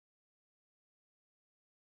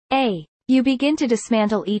A. You begin to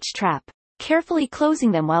dismantle each trap, carefully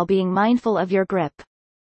closing them while being mindful of your grip.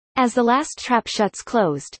 As the last trap shuts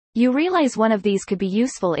closed, you realize one of these could be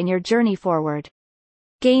useful in your journey forward.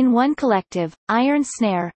 Gain 1 collective, iron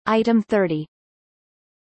snare, item 30.